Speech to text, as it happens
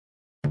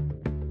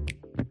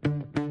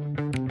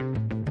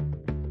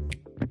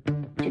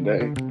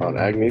today on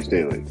Ag News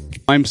Daily.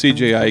 I'm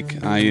CJ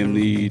Eich. I am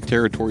the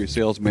territory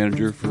sales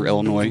manager for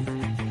Illinois.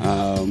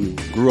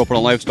 Grew up on a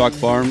livestock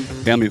farm.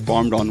 Family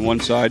farmed on one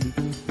side.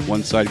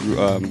 One side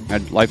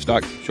had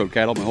livestock, showed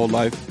cattle my whole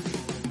life.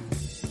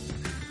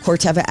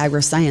 Corteva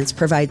AgriScience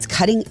provides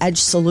cutting-edge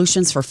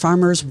solutions for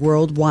farmers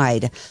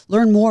worldwide.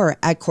 Learn more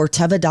at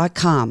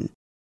Corteva.com.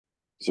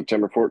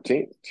 September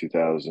 14th,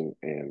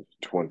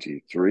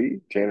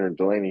 2023. Tanner and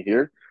Delaney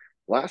here.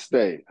 Last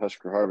day,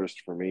 Husker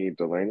Harvest for me,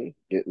 Delaney.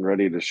 Getting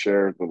ready to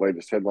share the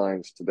latest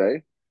headlines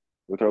today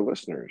with our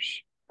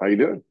listeners. How you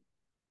doing?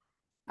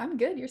 I'm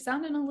good. You're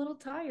sounding a little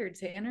tired,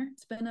 Tanner.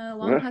 It's been a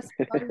long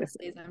Husker Harvest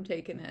days. I'm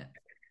taking it.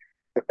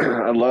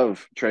 I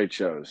love trade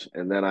shows,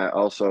 and then I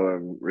also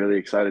am really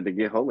excited to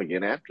get home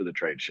again after the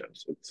trade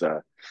shows. It's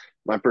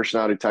my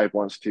personality type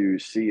wants to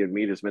see and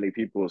meet as many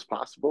people as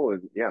possible,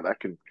 and yeah, that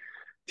can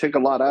take a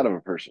lot out of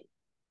a person.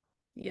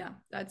 Yeah,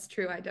 that's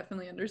true. I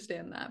definitely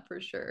understand that for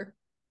sure.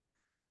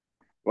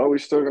 Well, we're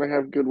still going to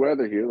have good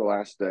weather here the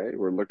last day.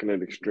 We're looking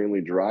at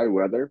extremely dry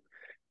weather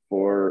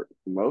for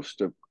most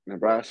of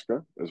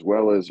Nebraska, as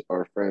well as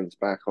our friends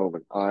back home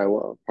in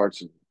Iowa,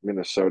 parts of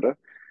Minnesota.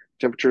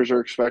 Temperatures are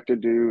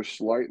expected to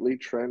slightly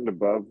trend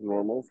above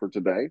normal for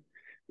today.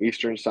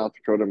 Eastern South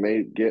Dakota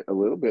may get a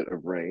little bit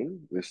of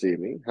rain this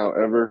evening.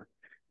 However,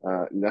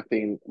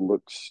 nothing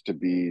looks to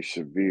be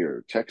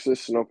severe.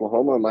 Texas and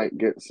Oklahoma might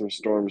get some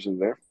storms in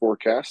their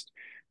forecast,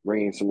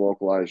 bringing some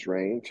localized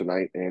rain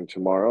tonight and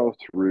tomorrow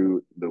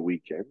through the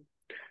weekend.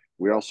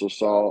 We also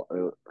saw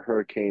a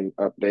hurricane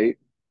update.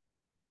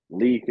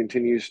 Lee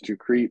continues to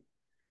creep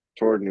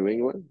toward New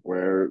England,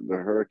 where the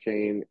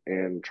hurricane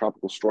and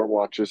tropical storm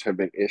watches have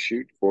been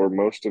issued for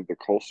most of the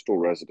coastal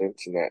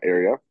residents in that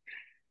area.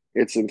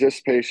 It's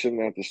anticipation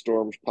that the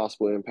storm's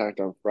possible impact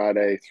on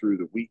Friday through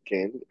the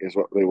weekend is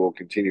what they will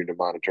continue to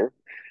monitor.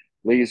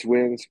 Lee's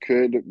winds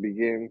could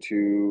begin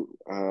to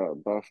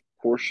buff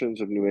portions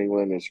of New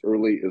England as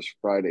early as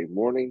Friday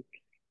morning,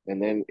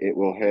 and then it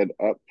will head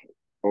up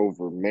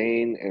over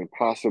Maine and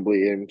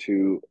possibly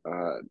into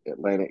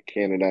Atlantic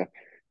Canada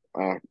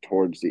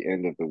towards the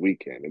end of the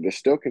weekend. It is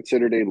still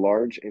considered a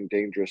large and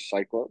dangerous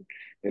cyclone.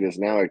 It is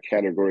now a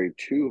Category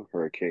 2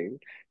 hurricane,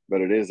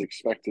 but it is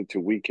expected to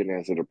weaken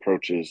as it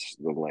approaches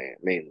the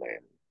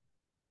mainland.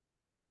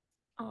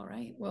 All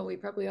right. Well, we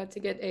probably ought to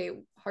get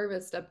a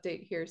harvest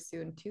update here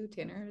soon too,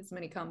 Tanner, as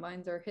many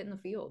combines are hitting the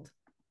field.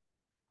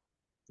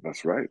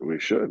 That's right. We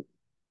should.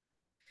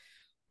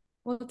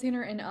 Well,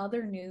 Tanner, in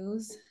other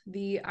news,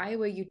 the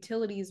Iowa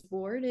Utilities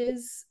Board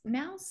is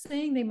now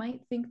saying they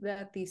might think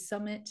that the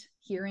summit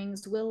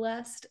hearings will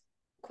last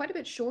quite a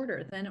bit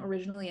shorter than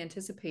originally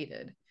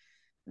anticipated.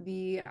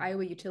 The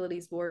Iowa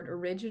Utilities Board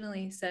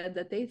originally said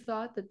that they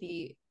thought that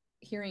the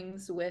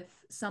hearings with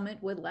summit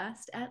would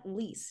last at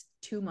least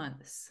 2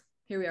 months.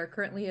 Here we are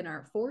currently in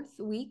our 4th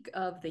week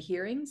of the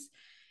hearings,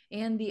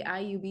 and the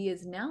IUB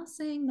is now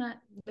saying that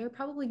they're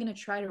probably going to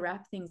try to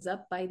wrap things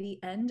up by the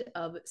end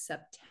of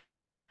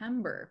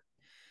September.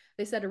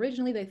 They said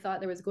originally they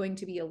thought there was going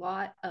to be a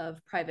lot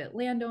of private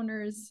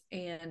landowners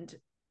and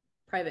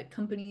private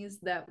companies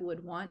that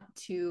would want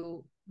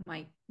to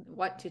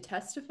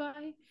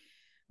testify,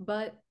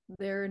 but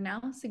they're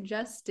now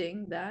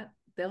suggesting that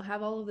they'll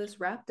have all of this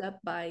wrapped up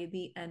by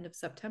the end of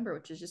September,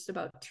 which is just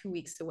about 2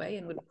 weeks away,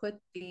 and would put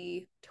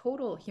the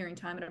total hearing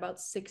time at about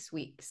 6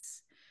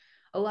 weeks.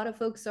 A lot of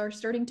folks are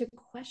starting to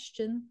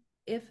question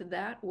if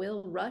that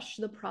will rush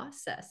the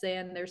process,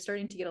 and they're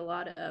starting to get a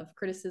lot of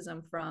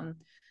criticism from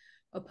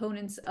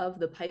opponents of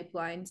the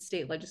pipeline,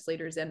 state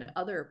legislators, and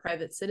other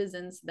private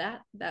citizens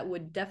that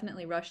would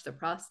definitely rush the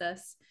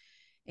process,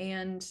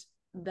 and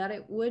that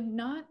it would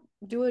not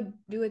do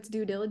its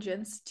due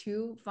diligence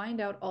to find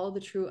out all the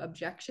true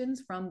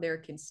objections from their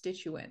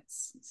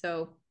constituents.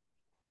 So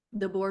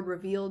the board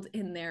revealed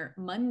in their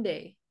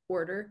Monday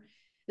order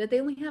that they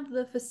only have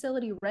the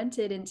facility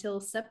rented until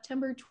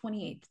September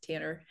 28th,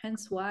 Tanner,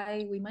 hence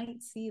why we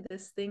might see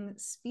this thing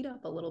speed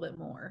up a little bit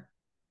more.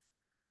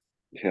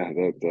 Yeah,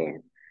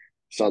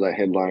 saw that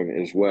headline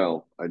as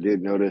well. I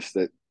did notice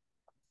that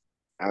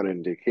out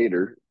in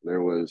Decatur,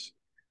 there was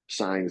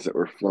signs that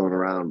were flown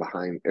around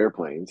behind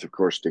airplanes. Of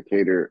course,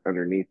 Decatur,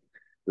 underneath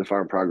the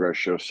Farm Progress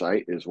Show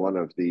site, is one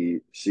of the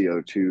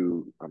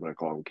CO2, I'm going to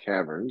call them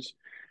caverns,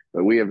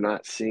 but we have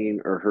not seen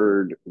or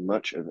heard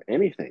much of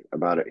anything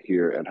about it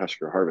here at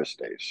Husker Harvest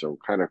Days. So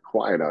kind of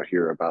quiet out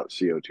here about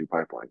CO2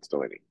 pipelines,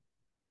 Delaney.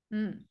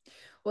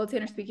 Well,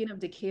 Tanner, speaking of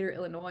Decatur,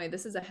 Illinois,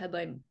 this is a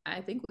headline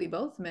I think we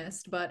both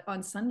missed, but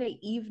on Sunday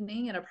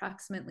evening at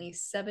approximately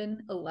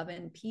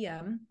 7:11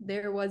 p.m.,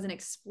 there was an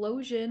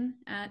explosion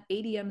at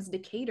ADM's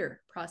Decatur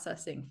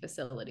processing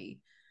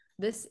facility.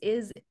 This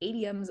is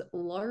ADM's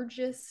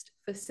largest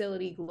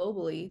facility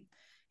globally,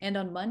 and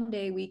on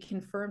Monday they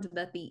confirmed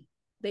that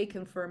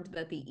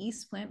the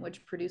East plant,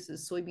 which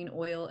produces soybean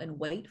oil and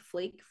white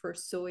flake for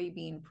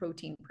soybean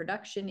protein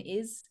production,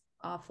 is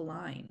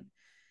offline.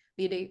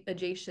 The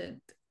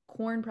adjacent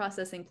corn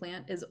processing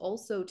plant is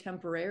also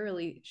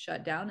temporarily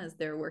shut down as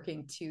they're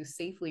working to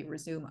safely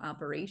resume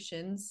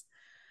operations.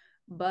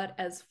 But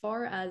as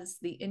far as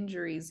the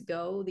injuries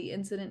go, the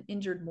incident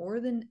injured more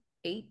than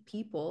 8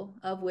 people,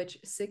 of which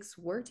 6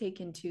 were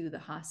taken to the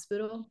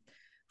hospital.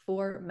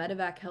 4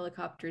 medevac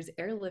helicopters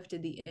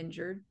airlifted the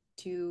injured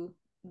to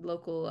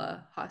local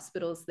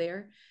hospitals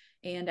there.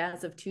 And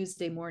as of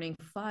Tuesday morning,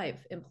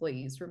 5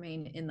 employees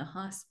remain in the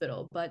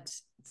hospital. But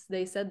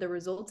they said the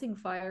resulting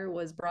fire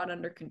was brought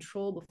under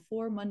control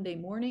before Monday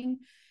morning.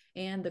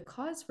 And the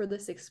cause for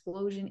this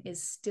explosion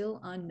is still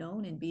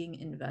unknown and being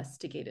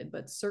investigated,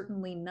 but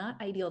certainly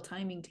not ideal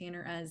timing,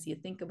 Tanner, as you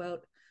think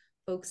about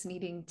folks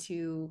needing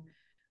to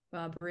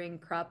bring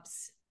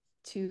crops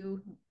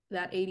to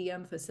that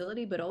ADM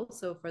facility, but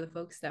also for the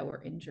folks that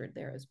were injured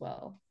there as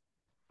well.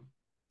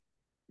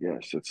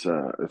 Yes, it's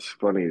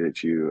funny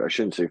that I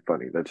shouldn't say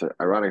funny. That's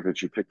ironic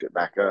that you picked it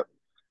back up.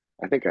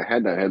 I think I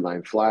had that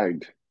headline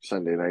flagged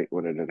Sunday night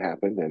when it had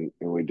happened, and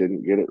we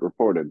didn't get it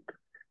reported.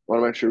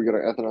 Want to make sure we get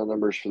our ethanol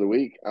numbers for the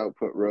week.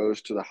 Output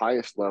rose to the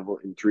highest level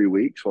in 3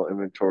 weeks while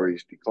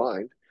inventories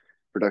declined.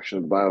 Production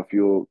of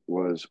biofuel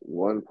was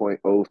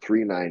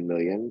 1.039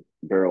 million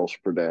barrels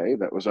per day.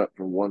 That was up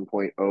from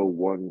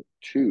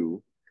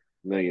 1.012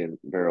 million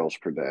barrels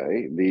per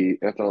day. The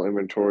ethanol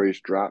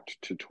inventories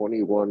dropped to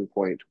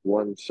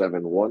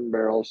 21.171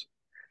 barrels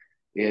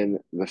in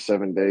the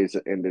 7 days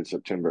that ended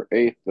September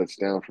 8th. That's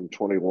down from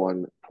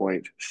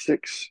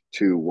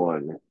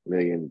 21.621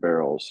 million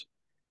barrels.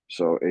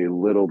 So a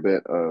little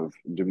bit of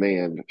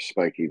demand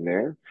spiking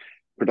there.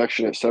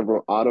 Production at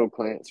several auto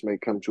plants may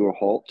come to a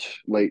halt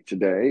late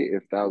today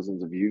if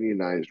thousands of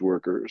unionized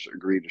workers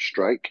agree to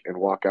strike and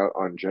walk out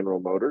on General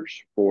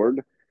Motors,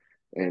 Ford,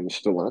 and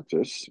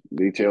Stellantis.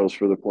 Details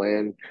for the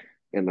plan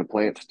and the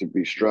plants to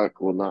be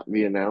struck will not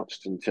be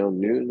announced until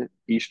noon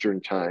Eastern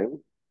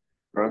time,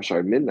 or I'm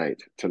sorry,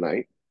 midnight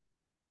tonight.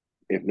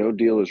 If no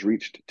deal is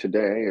reached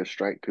today, a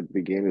strike could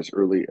begin as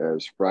early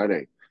as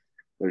Friday.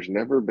 There's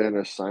never been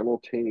a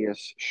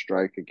simultaneous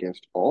strike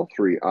against all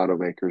 3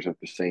 automakers at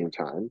the same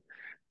time.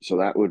 So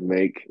that would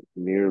make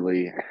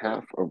nearly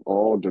half of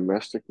all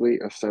domestically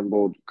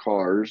assembled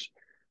cars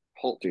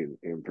halting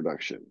in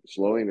production,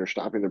 slowing or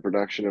stopping the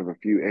production of a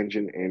few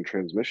engine and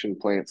transmission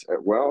plants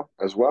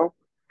as well.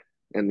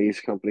 And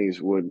these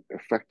companies would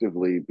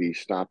effectively be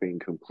stopping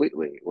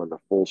completely when the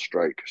full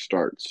strike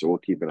starts. So we'll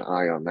keep an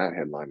eye on that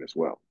headline as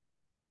well.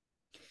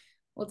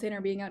 Well,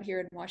 Tanner, being out here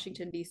in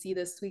Washington, D.C.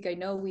 this week, I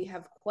know we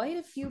have quite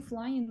a few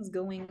fly-ins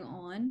going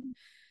on,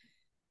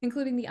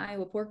 including the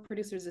Iowa Pork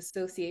Producers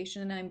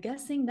Association. And I'm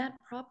guessing that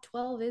Prop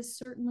 12 is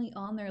certainly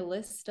on their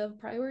list of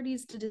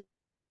priorities to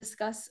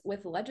discuss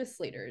with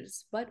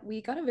legislators. But we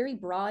got a very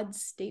broad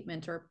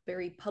statement, or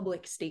very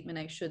public statement,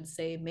 I should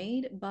say,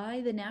 made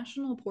by the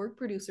National Pork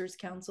Producers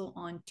Council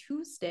on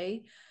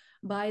Tuesday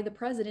by the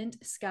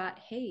president, Scott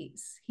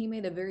Hayes. He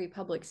made a very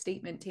public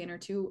statement, Tanner,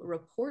 to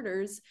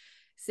reporters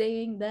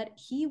saying that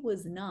he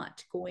was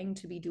not going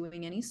to be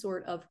doing any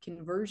sort of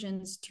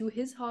conversions to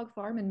his hog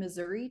farm in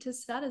Missouri to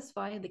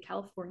satisfy the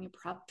California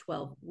Prop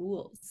 12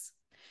 rules.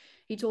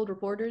 He told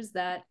reporters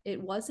that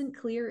it wasn't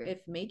clear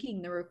if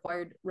making the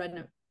required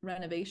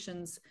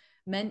renovations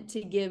meant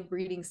to give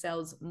breeding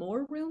cells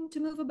more room to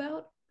move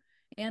about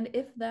and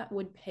if that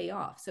would pay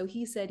off. So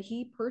he said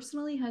he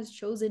personally has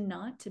chosen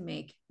not to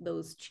make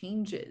those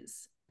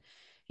changes.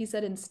 He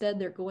said instead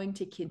they're going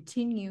to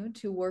continue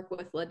to work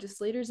with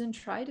legislators and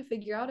try to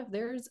figure out if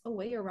there's a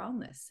way around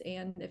this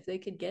and if they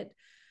could get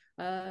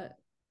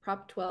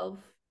Prop 12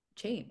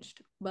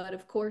 changed. But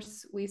of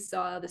course, we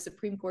saw the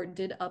Supreme Court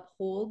did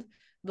uphold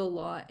the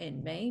law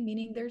in May,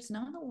 meaning there's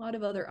not a lot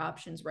of other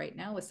options right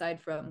now aside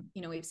from,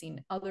 we've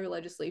seen other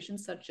legislation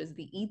such as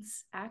the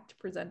Eich Act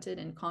presented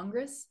in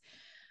Congress.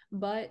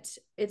 But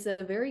it's a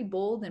very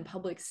bold and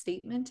public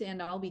statement,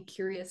 and I'll be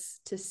curious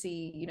to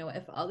see,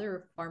 if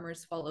other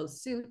farmers follow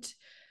suit.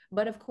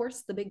 But of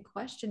course, the big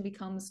question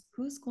becomes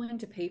who's going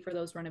to pay for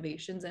those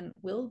renovations, and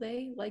will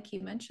they, like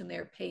you mentioned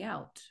there, pay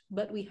out?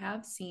 But we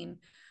have seen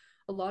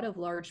a lot of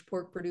large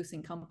pork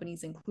producing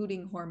companies,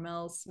 including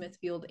Hormel,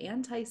 Smithfield,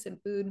 and Tyson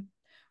Food,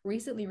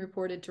 recently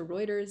reported to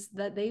Reuters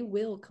that they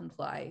will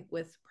comply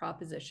with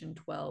Proposition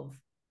 12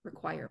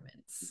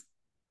 requirements.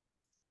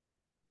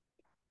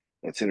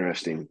 It's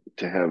interesting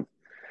to have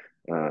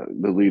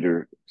the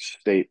leader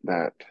state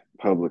that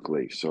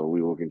publicly. So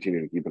we will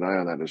continue to keep an eye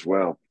on that as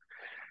well.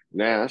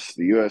 NASS,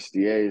 the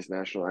USDA's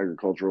National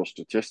Agricultural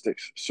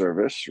Statistics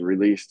Service,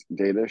 released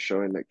data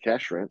showing that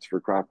cash rents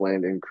for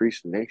cropland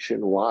increased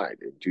nationwide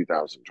in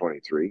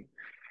 2023.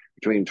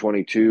 Between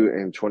 22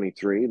 and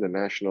 23, the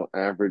national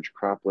average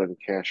cropland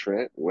cash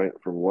rent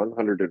went from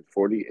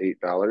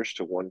 $148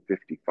 to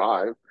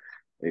 $155,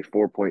 a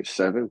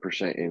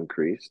 4.7%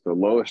 increase. The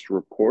lowest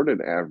reported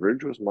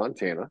average was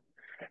Montana.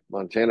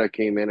 Montana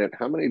came in at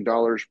how many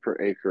dollars per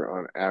acre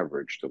on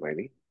average,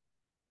 Delaney?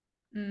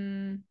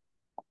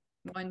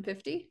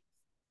 150?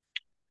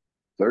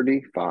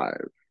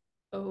 35.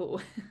 Oh.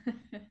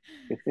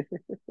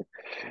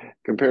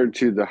 Compared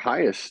to the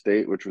highest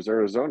state, which was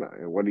Arizona.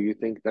 And what do you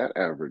think that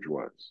average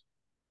was?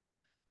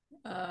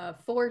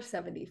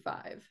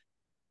 475.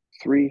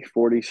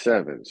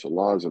 347. So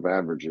laws of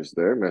averages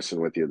there, messing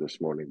with you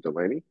this morning,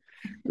 Delaney.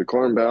 The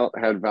Corn Belt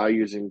had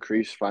values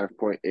increase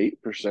 5.8%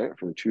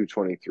 from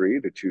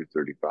 223 to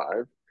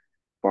 235.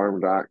 Farm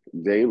Doc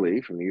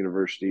Daily from the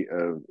University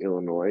of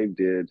Illinois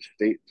did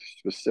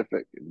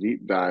state-specific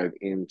deep dive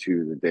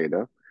into the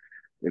data.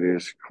 It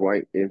is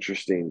quite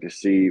interesting to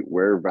see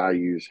where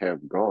values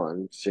have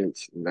gone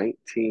since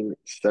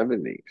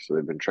 1970. So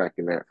they've been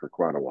tracking that for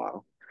quite a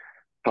while.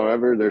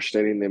 However, they're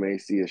stating they may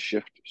see a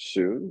shift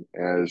soon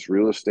as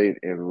real estate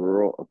and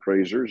rural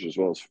appraisers, as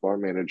well as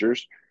farm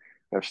managers,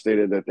 have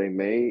stated that they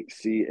may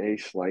see a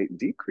slight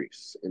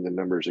decrease in the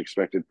numbers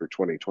expected for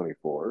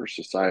 2024.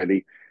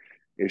 Society,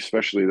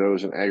 especially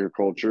those in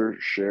agriculture,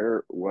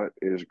 share what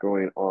is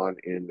going on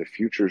in the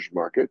futures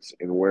markets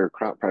and where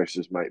crop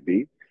prices might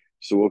be.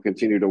 So we'll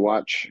continue to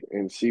watch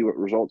and see what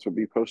results will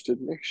be posted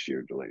next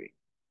year, Delaney.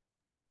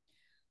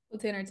 Well,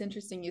 Tanner, it's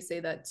interesting you say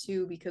that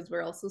too, because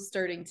we're also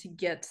starting to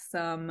get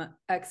some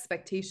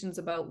expectations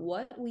about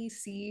what we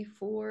see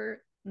for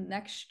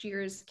next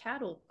year's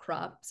cattle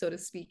crop, so to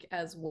speak,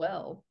 as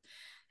well.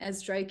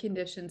 As dry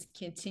conditions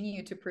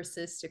continue to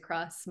persist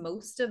across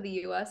most of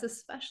the US,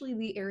 especially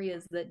the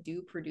areas that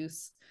do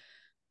produce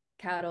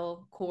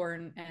cattle,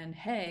 corn, and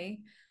hay,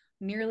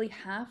 nearly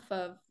half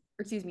of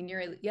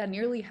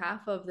nearly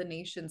half of the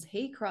nation's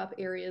hay crop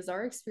areas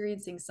are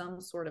experiencing some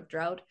sort of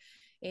drought,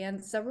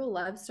 and several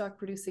livestock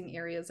producing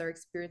areas are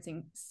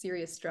experiencing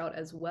serious drought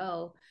as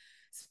well.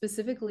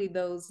 Specifically,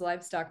 those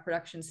livestock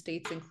production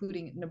states,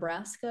 including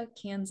Nebraska,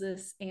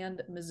 Kansas,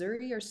 and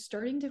Missouri, are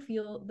starting to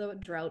feel the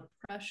drought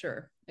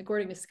pressure.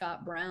 According to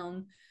Scott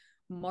Brown,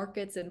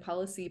 markets and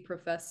policy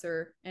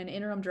professor and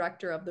interim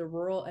director of the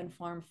Rural and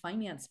Farm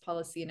Finance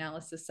Policy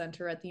Analysis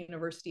Center at the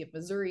University of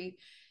Missouri,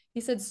 he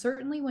said,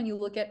 certainly when you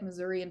look at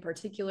Missouri in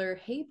particular,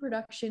 hay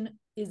production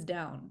is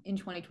down in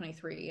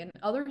 2023, and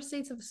other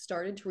states have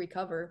started to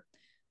recover,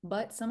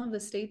 but some of the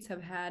states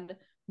have had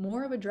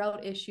more of a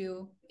drought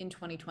issue in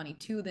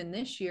 2022 than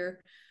this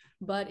year.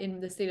 But in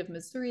the state of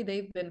Missouri,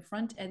 they've been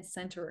front and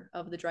center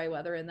of the dry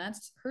weather, and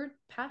that's hurt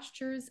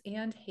pastures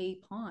and hay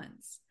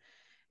ponds.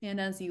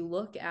 And as you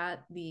look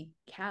at the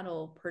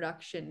cattle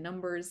production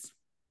numbers,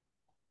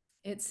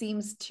 it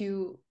seems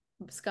to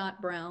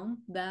Scott Brown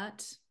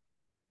that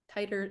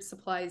tighter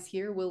supplies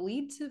here will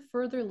lead to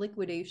further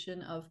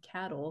liquidation of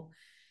cattle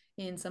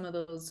in some of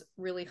those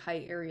really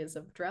high areas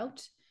of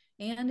drought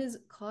and is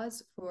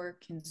cause for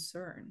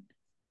concern.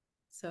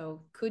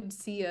 So could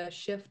see a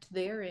shift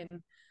there in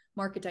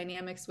market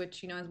dynamics,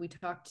 which, as we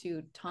talked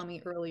to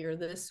Tommy earlier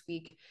this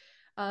week,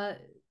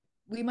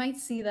 we might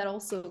see that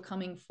also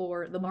coming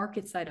for the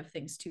market side of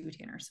things too,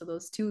 Tanner. So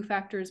those two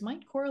factors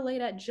might correlate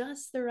at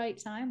just the right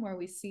time where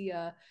we see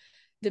a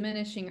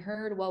diminishing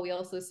herd while we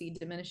also see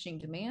diminishing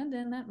demand,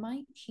 and that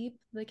might keep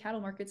the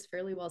cattle markets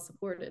fairly well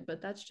supported. But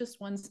that's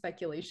just one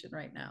speculation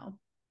right now.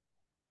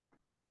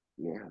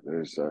 Yeah,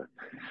 there's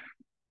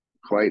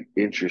quite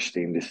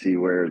interesting to see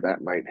where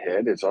that might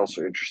head. It's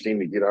also interesting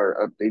to get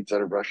our updates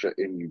out of Russia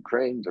and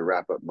Ukraine to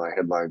wrap up my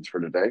headlines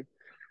for today.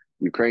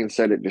 Ukraine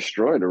said it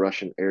destroyed a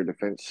Russian air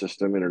defense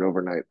system in an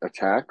overnight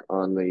attack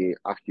on the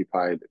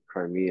occupied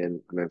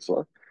Crimean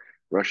Peninsula.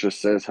 Russia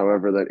says,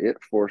 however, that it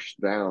forced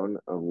down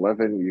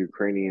 11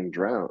 Ukrainian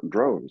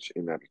drones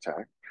in that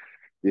attack.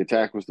 The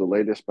attack was the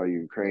latest by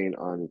Ukraine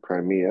on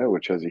Crimea,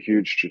 which has a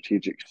huge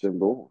strategic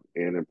symbol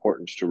and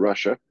importance to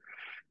Russia.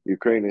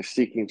 Ukraine is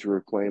seeking to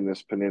reclaim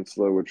this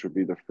peninsula, which would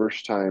be the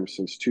first time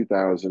since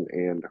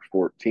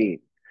 2014.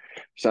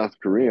 South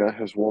Korea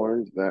has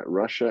warned that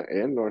Russia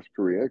and North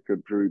Korea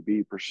could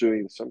be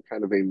pursuing some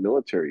kind of a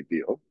military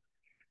deal.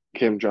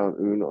 Kim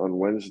Jong-un on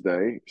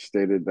Wednesday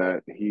stated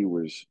that he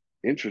was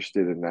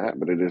interested in that,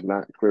 but it is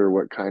not clear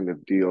what kind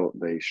of deal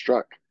they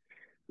struck.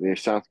 The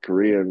South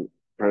Korean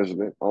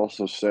president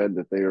also said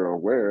that they are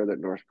aware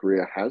that North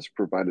Korea has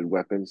provided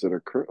weapons that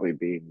are currently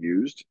being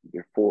used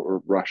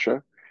for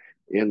Russia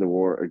in the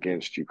war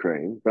against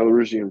Ukraine.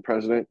 Belarusian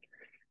president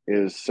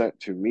is set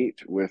to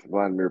meet with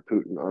Vladimir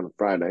Putin on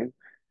Friday.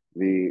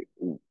 The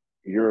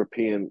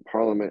European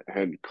Parliament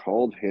had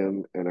called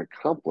him an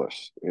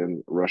accomplice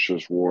in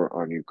Russia's war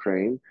on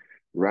Ukraine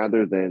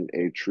rather than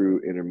a true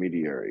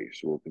intermediary.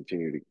 So we'll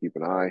continue to keep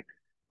an eye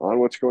on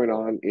what's going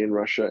on in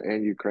Russia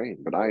and Ukraine.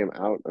 But I am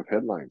out of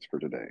headlines for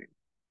today.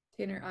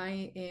 Tanner,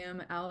 I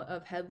am out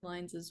of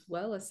headlines as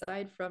well,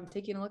 aside from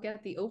taking a look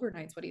at the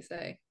overnights. What do you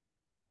say?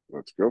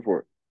 Let's go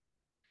for it.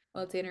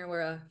 Well, Tanner,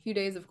 we're a few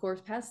days, of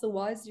course, past the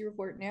WASD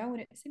report now,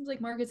 and it seems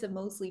like markets have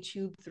mostly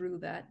chewed through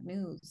that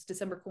news.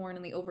 December corn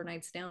in the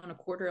overnight's down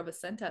 1/4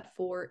 cent at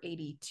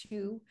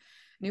 4.82.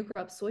 New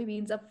crop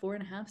soybeans up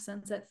 4.5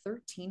 cents at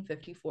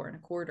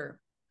 13.54 1/4.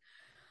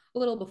 A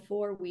little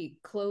before we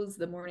close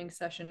the morning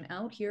session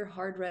out here,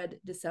 hard red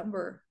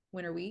December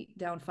winter wheat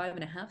down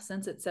 5.5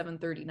 cents at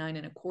 7.39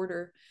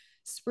 1/4.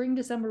 Spring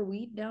December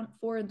wheat down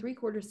 4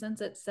 3/4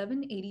 cents at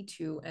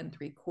 7.82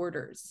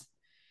 3/4.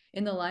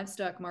 In the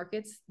livestock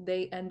markets,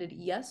 they ended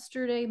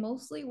yesterday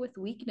mostly with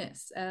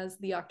weakness as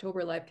the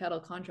October live cattle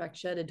contract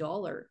shed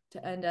 $1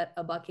 to end at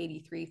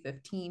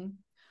 $1.83.15.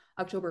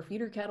 October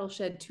feeder cattle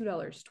shed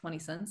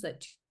 $2.20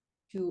 at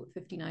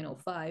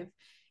 259.05,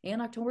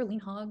 and October lean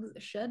hogs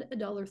shed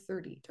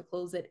 $1.30 to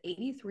close at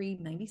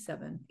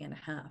 83.97 and a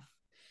half.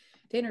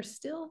 Tanner,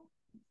 still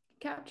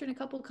capturing a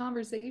couple of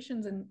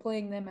conversations and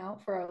playing them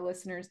out for our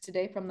listeners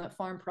today from the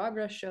Farm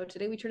Progress Show.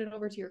 Today we turn it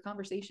over to your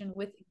conversation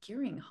with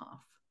Gearinghoff.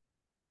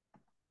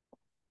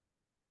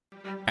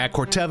 At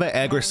Corteva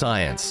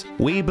Agriscience,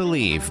 we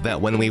believe that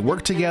when we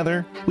work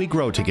together, we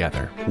grow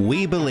together.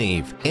 We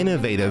believe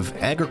innovative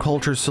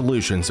agriculture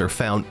solutions are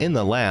found in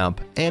the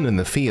lab and in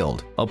the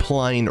field,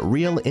 applying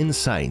real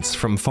insights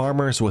from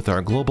farmers with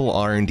our global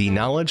R&D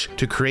knowledge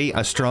to create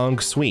a strong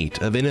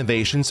suite of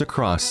innovations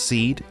across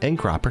seed and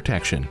crop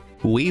protection.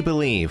 We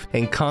believe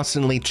in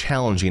constantly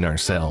challenging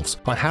ourselves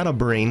on how to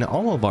bring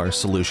all of our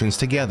solutions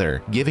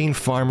together, giving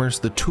farmers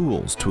the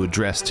tools to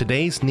address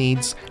today's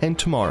needs and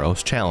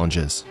tomorrow's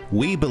challenges.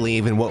 We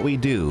believe in what we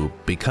do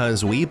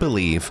because we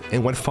believe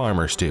in what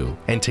farmers do,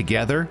 and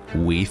together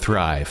we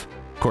thrive.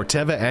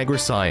 Corteva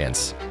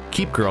Agriscience.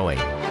 Keep growing.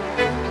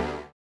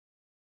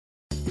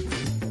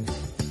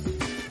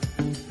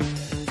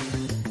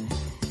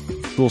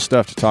 Cool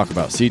stuff to talk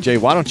about. CJ,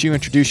 why don't you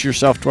introduce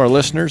yourself to our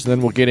listeners, and then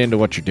we'll get into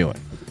what you're doing.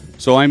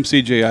 So I'm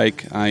CJ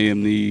Eich. I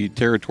am the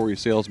territory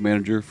sales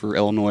manager for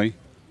Illinois.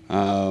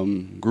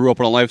 Grew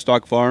up on a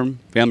livestock farm.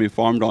 Family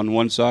farmed on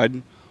one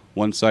side.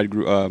 One side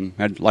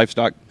had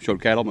livestock,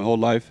 showed cattle my whole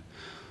life.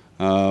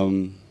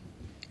 Been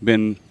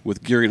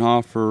with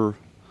Gearinghoff for a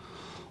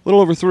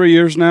little over 3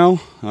 years now.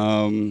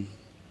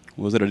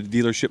 Was at a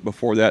dealership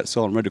before that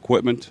selling red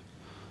equipment.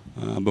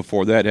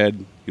 Before that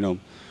had, a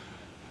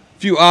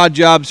few odd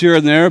jobs here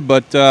and there,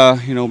 but,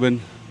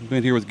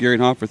 been here with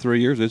Gearinghoff for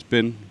 3 years. It's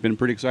been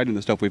pretty exciting,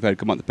 the stuff we've had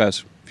come out the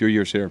past few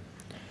years here.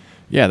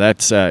 Yeah,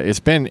 that's it's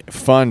been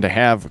fun to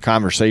have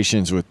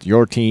conversations with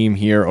your team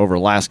here over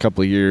the last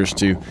couple of years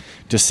to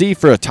see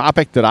for a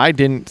topic that I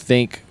didn't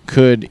think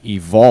could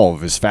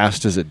evolve as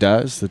fast as it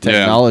does, the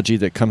technology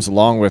that comes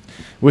along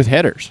with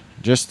headers.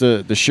 Just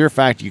the sheer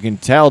fact you can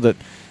tell that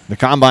the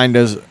combine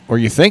does, or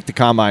you think the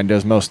combine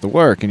does most of the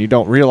work, and you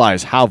don't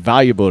realize how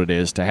valuable it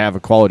is to have a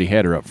quality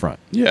header up front.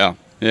 Yeah.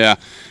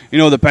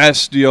 The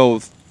past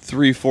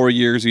 3-4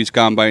 years, these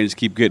combines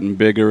keep getting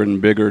bigger and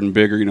bigger and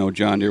bigger.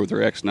 John Deere with their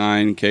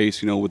X9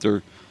 case,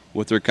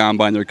 with their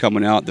combine they're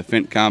coming out, the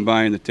Fint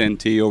combine, the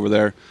 10T over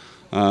there.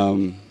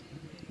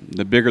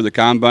 The bigger the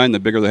combine, the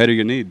bigger the header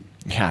you need.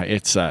 Yeah,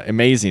 it's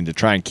amazing to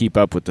try and keep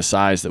up with the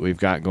size that we've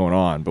got going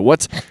on. But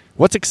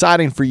what's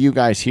exciting for you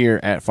guys here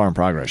at Farm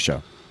Progress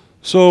Show?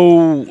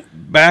 So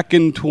back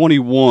in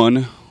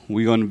 21,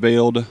 we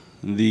unveiled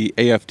the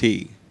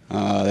AFT.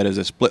 That is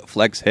a split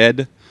flex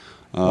head.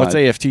 What's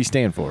AFT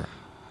stand for?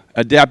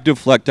 Adaptive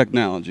Flex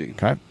Technology.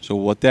 Okay. So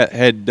what that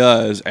head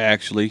does,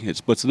 actually, it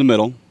splits in the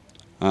middle,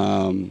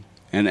 and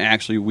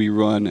actually we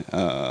run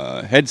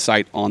head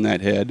sight on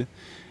that head,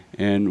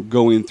 and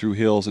going through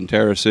hills and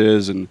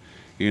terraces and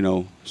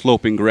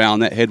sloping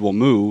ground, that head will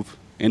move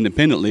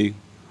independently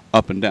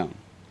up and down.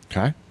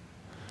 Okay.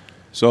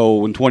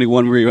 So in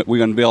 21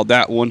 we unveiled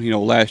that one.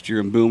 Last year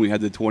in Boone we had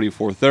the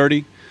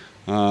 2430.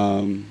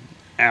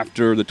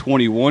 After the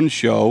 21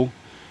 show,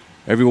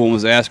 everyone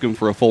was asking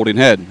for a folding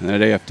head and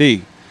an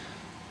AFT.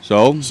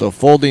 So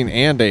folding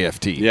and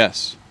AFT.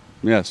 Yes.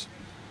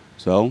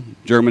 So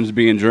Germans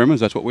being Germans,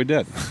 that's what we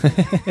did.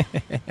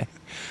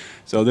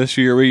 So this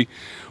year we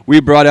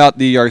brought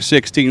out our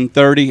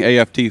 1630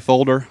 AFT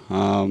folder.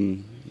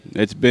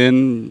 It's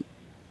been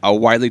a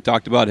widely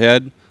talked about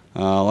head,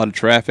 a lot of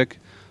traffic.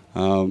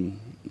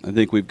 I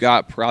think we've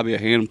got probably a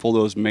handful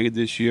of those made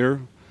this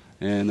year,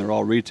 and they're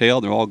all retail.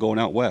 They're all going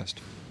out west.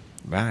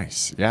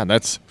 Nice. Yeah,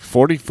 that's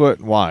 40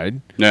 foot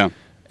wide. Yeah.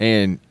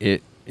 And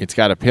it's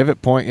got a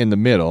pivot point in the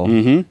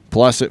middle,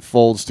 plus it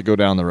folds to go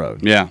down the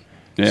road. Yeah.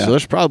 So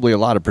there's probably a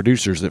lot of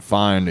producers that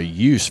find a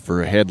use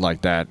for a head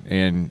like that.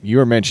 And you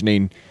were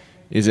mentioning,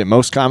 is it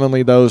most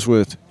commonly those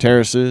with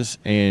terraces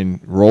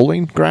and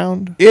rolling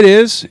ground? It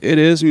is.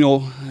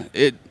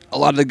 A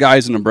lot of the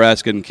guys in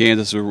Nebraska and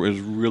Kansas is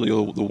really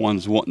the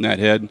ones wanting that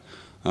head.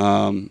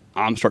 I'm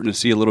starting to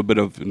see a little bit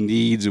of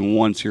needs and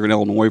wants here in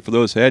Illinois for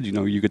those heads.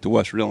 You get to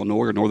Western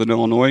Illinois or Northern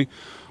Illinois,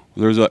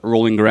 there's a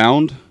rolling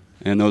ground,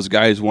 and those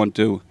guys want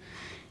to,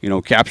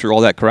 capture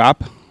all that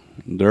crop.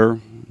 They're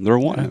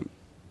wanting it.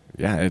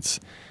 Yeah,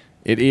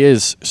 it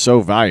is so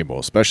valuable,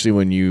 especially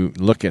when you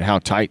look at how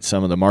tight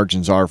some of the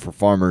margins are for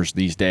farmers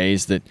these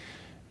days, that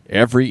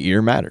every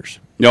ear matters.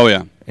 Oh,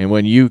 yeah. And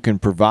when you can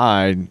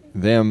provide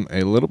them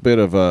a little bit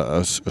of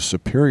a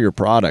superior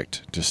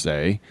product, to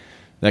say,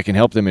 that can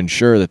help them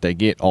ensure that they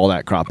get all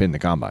that crop in the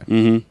combine.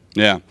 Mm-hmm.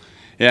 Yeah.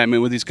 I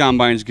mean, with these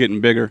combines getting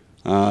bigger,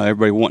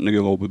 everybody wanting to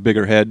go with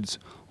bigger heads,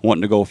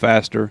 wanting to go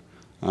faster.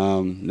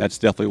 That's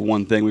definitely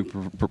one thing we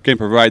can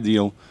provide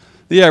the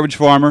average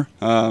farmer.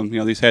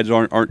 These heads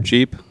aren't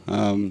cheap.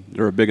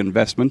 They're a big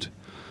investment.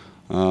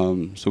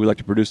 So we like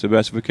to produce the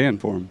best we can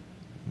for them.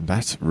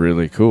 That's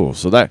really cool.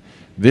 So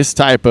this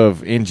type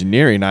of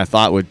engineering, I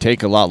thought, would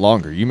take a lot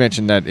longer. You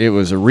mentioned that it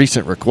was a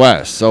recent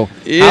request. So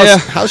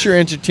how's your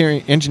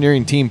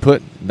engineering team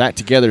put that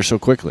together so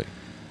quickly?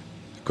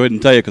 Couldn't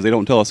tell you because they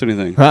don't tell us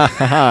anything.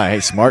 Hey,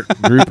 smart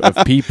group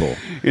of people.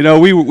 You know,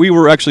 we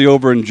were actually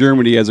over in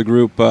Germany as a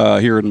group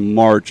here in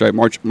March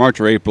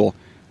or April,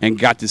 and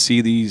got to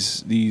see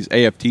these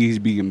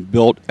AFTs being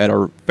built at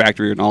our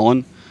factory in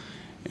Holland.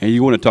 And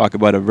you want to talk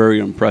about a very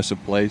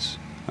impressive place.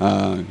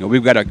 You know,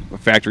 we've got a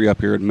factory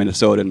up here in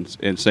Minnesota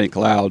in St.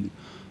 Cloud,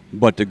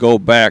 but to go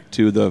back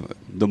to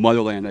the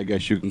motherland, I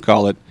guess you can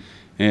call it,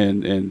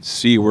 and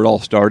see where it all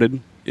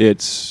started,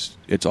 it's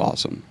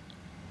awesome.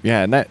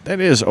 Yeah, and that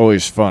is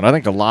always fun. I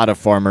think a lot of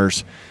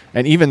farmers,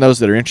 and even those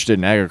that are interested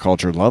in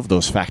agriculture, love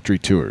those factory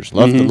tours.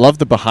 Love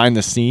the behind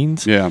the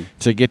scenes. Yeah.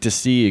 To get to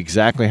see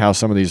exactly how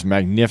some of these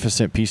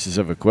magnificent pieces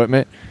of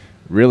equipment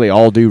really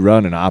all do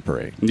run and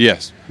operate.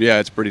 Yes. Yeah,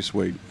 it's pretty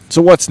sweet.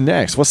 So what's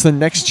next? What's the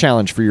next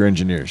challenge for your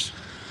engineers?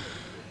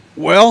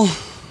 Well,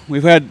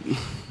 we've had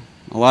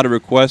a lot of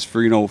requests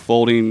for,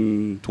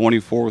 folding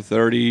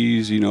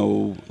 2430s,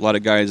 a lot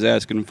of guys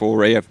asking for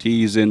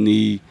AFTs in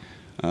the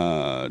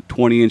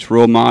 20-inch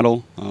row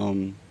model. A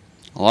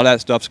lot of that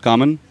stuff's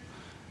coming.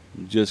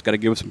 Just got to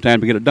give it some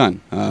time to get it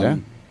done. Yeah.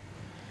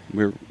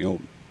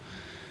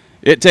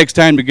 It takes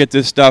time to get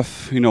this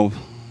stuff,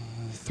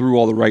 through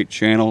all the right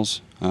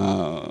channels.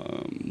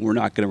 We're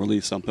not going to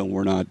release something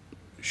we're not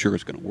sure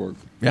it's going to work.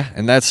 Yeah,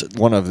 and that's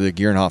one of the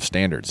Gierenhof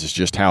standards, is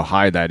just how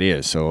high that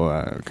is.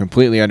 So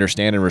completely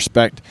understand and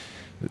respect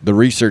the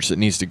research that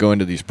needs to go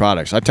into these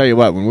products. I tell you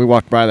what, when we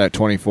walked by that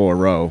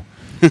 24-row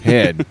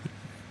head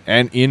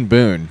and in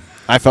Boone,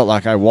 I felt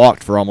like I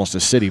walked for almost a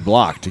city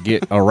block to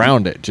get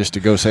around it just to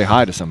go say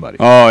hi to somebody.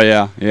 Oh,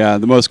 yeah. Yeah,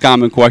 the most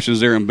common questions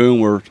there in Boone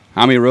were,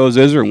 how many rows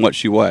is there and what's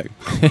she weigh?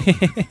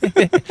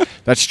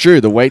 That's true.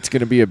 The weight's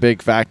going to be a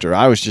big factor.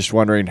 I was just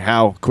wondering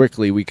how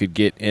quickly we could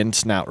get end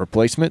snout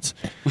replacements,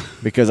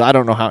 because I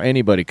don't know how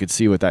anybody could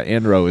see what that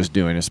end row is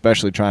doing,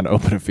 especially trying to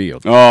open a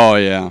field. Oh,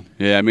 yeah.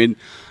 Yeah, I mean,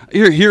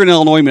 here in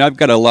Illinois, I've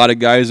got a lot of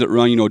guys that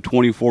run,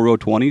 24-row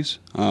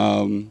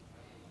 20s.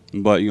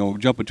 But,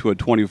 jumping to a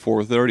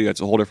 2430, that's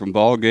a whole different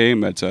ball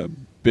game. That's a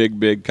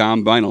big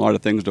combine, a lot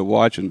of things to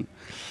watch, and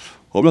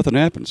hope nothing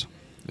happens.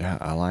 Yeah,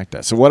 I like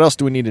that. So what else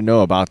do we need to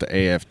know about the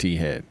AFT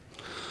head?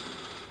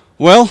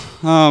 Well,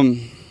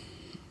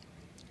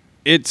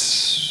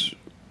 it's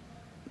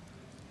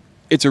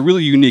a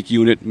really unique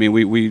unit. I mean,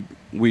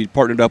 we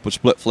partnered up with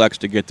Split Flex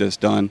to get this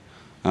done.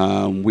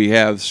 We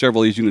have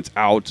several of these units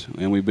out,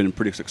 and we've been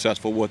pretty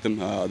successful with them.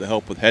 The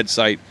help with head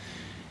sight,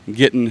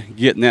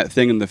 getting that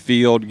thing in the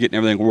field, getting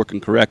everything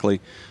working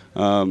correctly.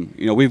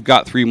 We've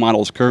got 3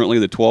 models currently: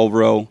 the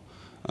 12-row,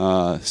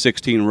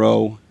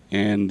 16-row,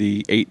 and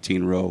the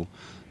 18-row.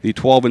 The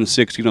 12 and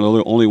 16 are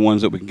the only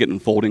ones that we can get in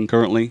folding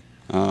currently.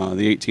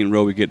 The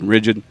 18-row we get in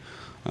rigid.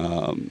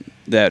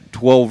 That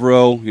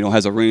 12-row,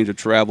 has a range of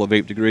travel of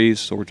 8 degrees,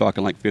 so we're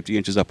talking like 50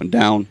 inches up and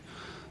down.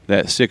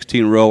 That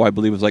 16-row, I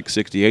believe, is like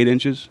 68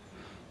 inches.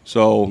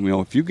 So,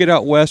 if you get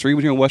out west or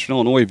even here in western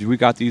Illinois, if we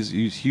got these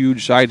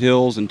huge side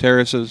hills and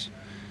terraces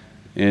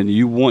and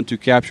you want to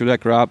capture that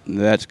crop,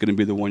 that's going to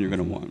be the one you're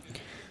going to want.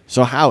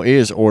 So how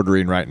is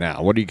ordering right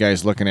now? What are you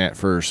guys looking at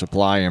for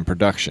supply and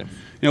production?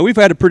 We've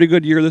had a pretty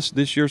good year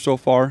this year so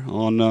far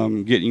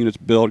on getting units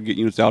built, getting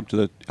units out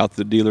to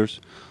the dealers.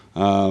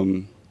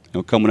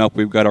 Coming up,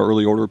 we've got our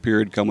early order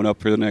period coming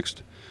up for the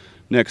next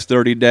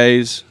 30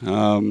 days.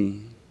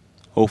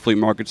 Hopefully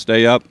markets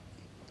stay up.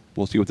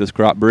 We'll see what this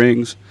crop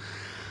brings.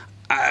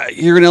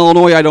 Here in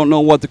Illinois, I don't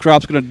know what the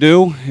crop's going to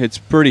do. It's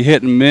pretty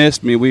hit and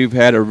miss. I mean, we've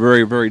had a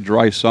very, very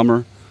dry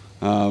summer.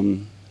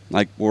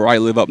 Like where I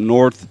live up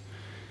north,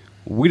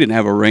 we didn't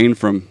have a rain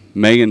from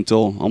May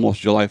until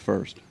almost July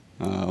 1st.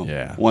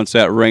 Once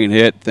that rain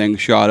hit, things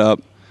shot up.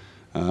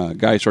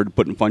 Guys started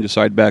putting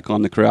fungicide back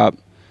on the crop,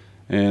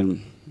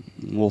 and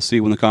we'll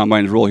see when the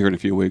combines roll here in a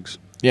few weeks.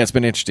 Yeah, it's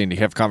been interesting to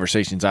have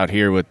conversations out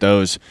here with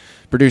those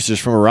producers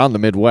from around the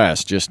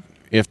Midwest, just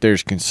if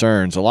there's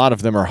concerns. A lot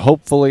of them are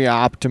hopefully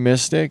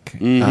optimistic,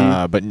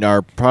 but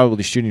are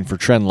probably shooting for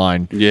trend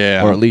line,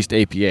 or at least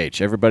APH.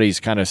 Everybody's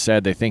kind of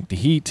said they think the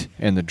heat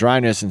and the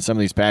dryness in some of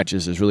these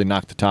patches has really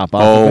knocked the top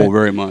off of it. Oh,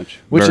 very much.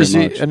 Which is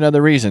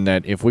another reason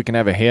that if we can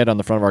have a head on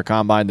the front of our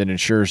combine that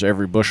ensures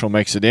every bushel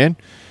makes it in,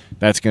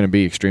 that's going to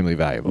be extremely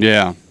valuable.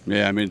 Yeah.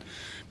 I mean,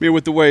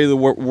 with the way the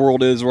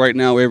world is right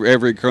now,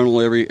 every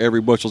kernel,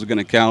 every bushel is going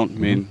to count. I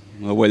mean,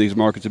 the way these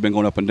markets have been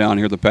going up and down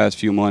here the past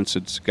few months,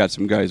 it's got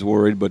some guys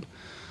worried, but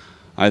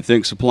I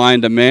think supply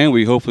and demand,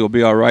 we hopefully will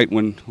be all right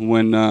when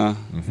the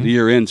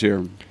year ends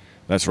here.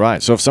 That's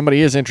right. So if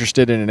somebody is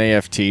interested in an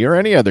AFT or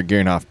any other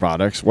Gierenhof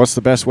products, what's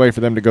the best way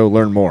for them to go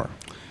learn more?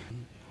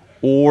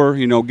 Or,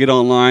 get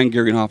online,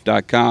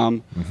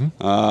 Gierenhof.com.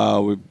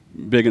 We're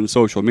big in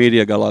social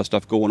media, got a lot of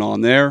stuff going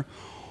on there.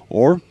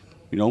 Or,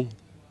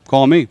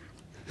 call me.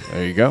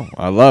 There you go.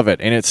 I love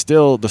it. And it's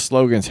still the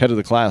slogan's head of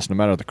the class no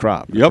matter the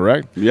crop,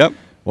 correct? Yep.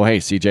 Well, hey,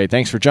 CJ,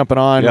 thanks for jumping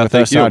on with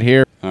thank us you. out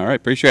here. All right,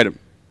 appreciate it.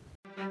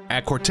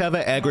 At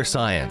Corteva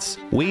Agriscience,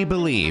 we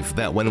believe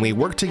that when we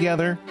work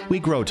together, we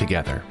grow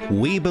together.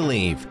 We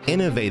believe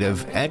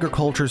innovative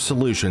agriculture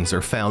solutions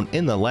are found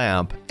in the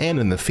lab and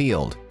in the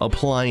field,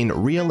 applying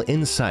real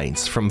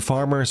insights from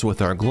farmers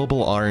with our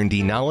global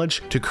R&D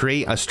knowledge to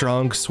create a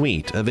strong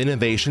suite of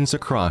innovations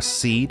across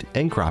seed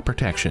and crop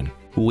protection.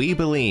 We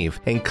believe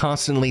in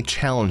constantly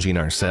challenging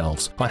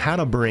ourselves on how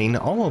to bring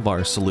all of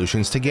our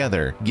solutions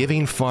together,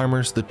 giving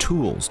farmers the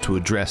tools to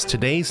address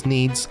today's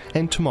needs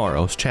and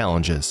tomorrow's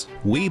challenges.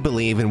 We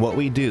believe in what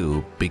we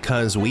do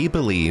because we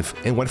believe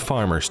in what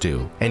farmers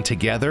do, and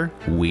together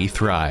we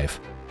thrive.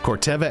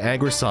 Corteva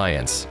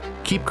Agriscience.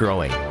 Keep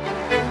growing.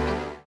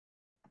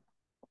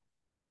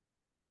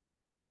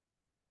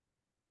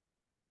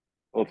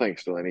 Well,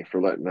 thanks, Delaney,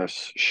 for letting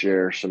us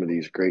share some of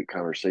these great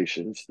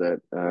conversations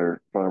that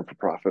our Farm for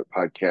Profit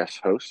podcast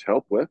hosts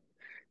help with.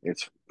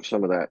 It's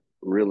some of that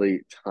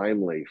really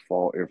timely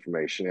fall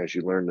information as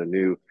you learn the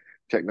new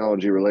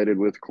technology related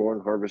with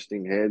corn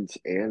harvesting heads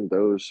and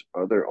those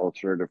other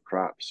alternative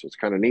crops. So it's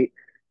kind of neat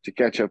to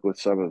catch up with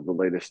some of the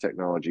latest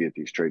technology at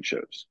these trade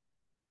shows.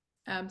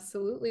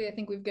 Absolutely. I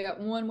think we've got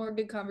one more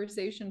good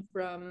conversation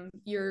from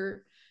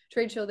your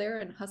trade show there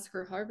and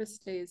Husker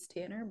Harvest Days,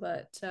 Tanner.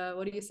 But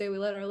what do you say we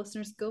let our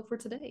listeners go for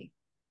today?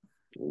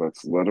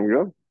 Let's let them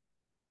go.